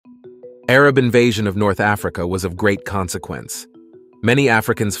Arab invasion of North Africa was of great consequence. Many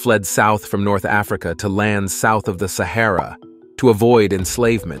Africans fled south from North Africa to lands south of the Sahara to avoid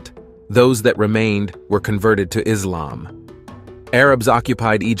enslavement. Those that remained were converted to Islam. Arabs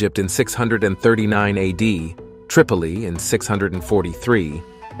occupied Egypt in 639 AD, Tripoli in 643,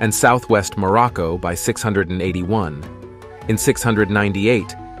 and southwest Morocco by 681. In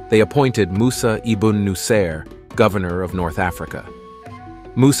 698, they appointed Musa ibn Nusayr governor of North Africa.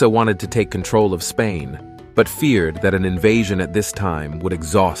 Musa wanted to take control of Spain, but feared that an invasion at this time would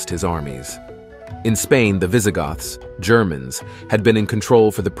exhaust his armies. In Spain, the Visigoths, Germans, had been in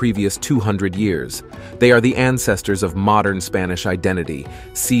control for the previous 200 years. They are the ancestors of modern Spanish identity,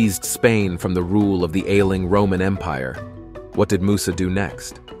 seized Spain from the rule of the ailing Roman Empire. What did Musa do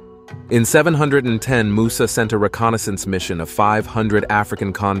next? In 710, Musa sent a reconnaissance mission of 500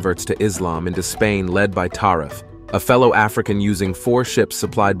 African converts to Islam into Spain led by Tarif, a fellow African. Using 4 ships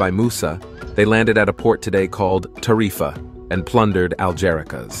supplied by Musa, they landed at a port today called Tarifa and plundered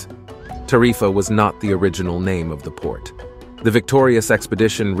Algericas. Tarifa was not the original name of the port. The victorious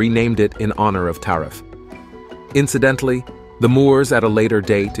expedition renamed it in honor of Tarif. Incidentally, the Moors at a later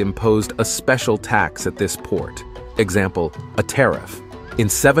date imposed a special tax at this port. Example, a tariff. In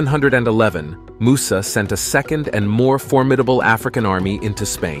 711, Musa sent a second and more formidable African army into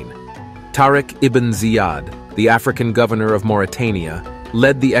Spain. Tariq ibn Ziyad, the African governor of Mauritania,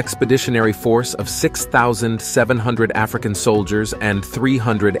 led the expeditionary force of 6,700 African soldiers and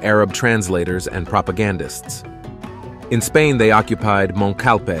 300 Arab translators and propagandists. In Spain, they occupied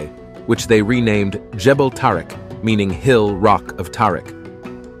Moncalpe, which they renamed Jebel Tariq, meaning Hill Rock of Tariq.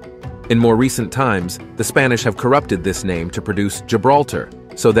 In more recent times, the Spanish have corrupted this name to produce Gibraltar,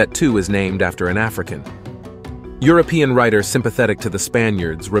 so that too is named after an African. European writers sympathetic to the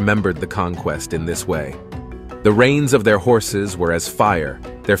Spaniards remembered the conquest in this way. The reins of their horses were as fire,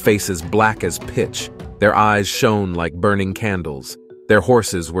 their faces black as pitch, their eyes shone like burning candles. Their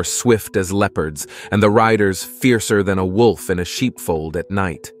horses were swift as leopards, and the riders fiercer than a wolf in a sheepfold at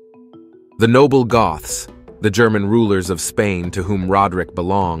night. The noble Goths, the German rulers of Spain to whom Roderick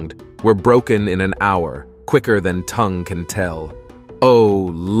belonged, were broken in an hour, quicker than tongue can tell.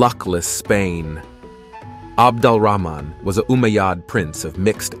 Oh, luckless Spain! Abd al-Rahman was a Umayyad prince of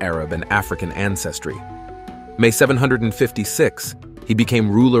mixed Arab and African ancestry. May 756, he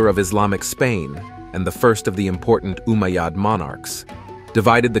became ruler of Islamic Spain and the first of the important Umayyad monarchs,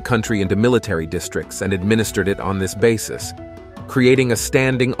 divided the country into military districts and administered it on this basis, creating a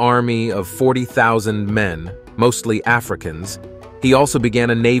standing army of 40,000 men, mostly Africans. He also began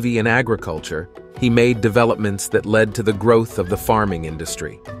a navy and agriculture. He made developments that led to the growth of the farming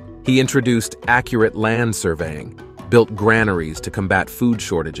industry. He introduced accurate land surveying, built granaries to combat food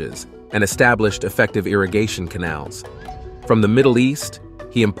shortages, and established effective irrigation canals. From the Middle East,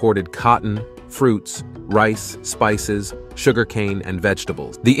 he imported cotton, fruits, rice, spices, sugarcane, and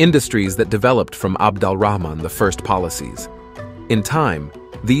vegetables, the industries that developed from Abd al-Rahman I's policies. In time,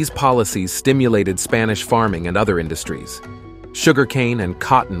 these policies stimulated Spanish farming and other industries. Sugarcane and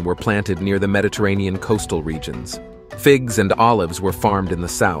cotton were planted near the Mediterranean coastal regions. Figs and olives were farmed in the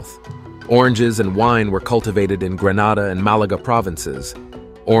south. Oranges and wine were cultivated in Granada and Malaga provinces.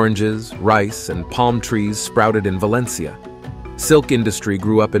 Oranges, rice, and palm trees sprouted in Valencia. Silk industry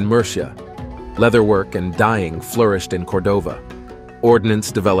grew up in Murcia. Leatherwork and dyeing flourished in Cordova.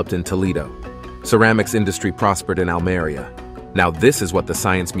 Ordnance developed in Toledo. Ceramics industry prospered in Almeria. Now this is what the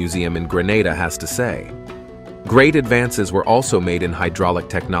Science Museum in Granada has to say. Great advances were also made in hydraulic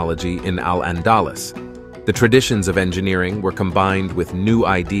technology in Al-Andalus. The traditions of engineering were combined with new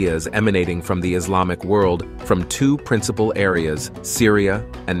ideas emanating from the Islamic world from 2 principal areas, Syria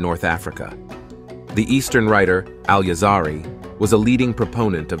and North Africa. The Eastern writer, Al-Yazari, was a leading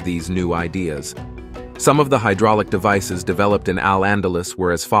proponent of these new ideas. Some of the hydraulic devices developed in Al-Andalus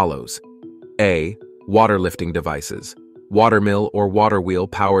were as follows. A. Water lifting devices. Watermill or water wheel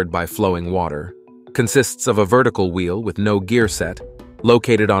powered by flowing water. Consists of a vertical wheel with no gear set,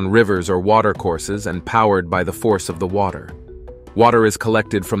 located on rivers or watercourses and powered by the force of the water. Water is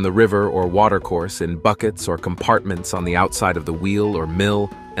collected from the river or watercourse in buckets or compartments on the outside of the wheel or mill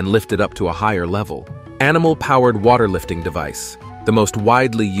and lifted up to a higher level. Animal-powered water lifting device, the most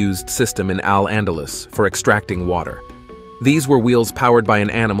widely used system in Al-Andalus for extracting water. These were wheels powered by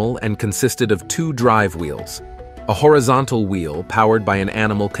an animal and consisted of 2 drive wheels. A horizontal wheel powered by an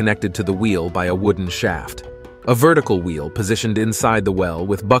animal connected to the wheel by a wooden shaft. A vertical wheel positioned inside the well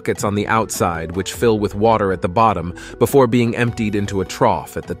with buckets on the outside which fill with water at the bottom before being emptied into a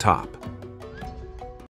trough at the top.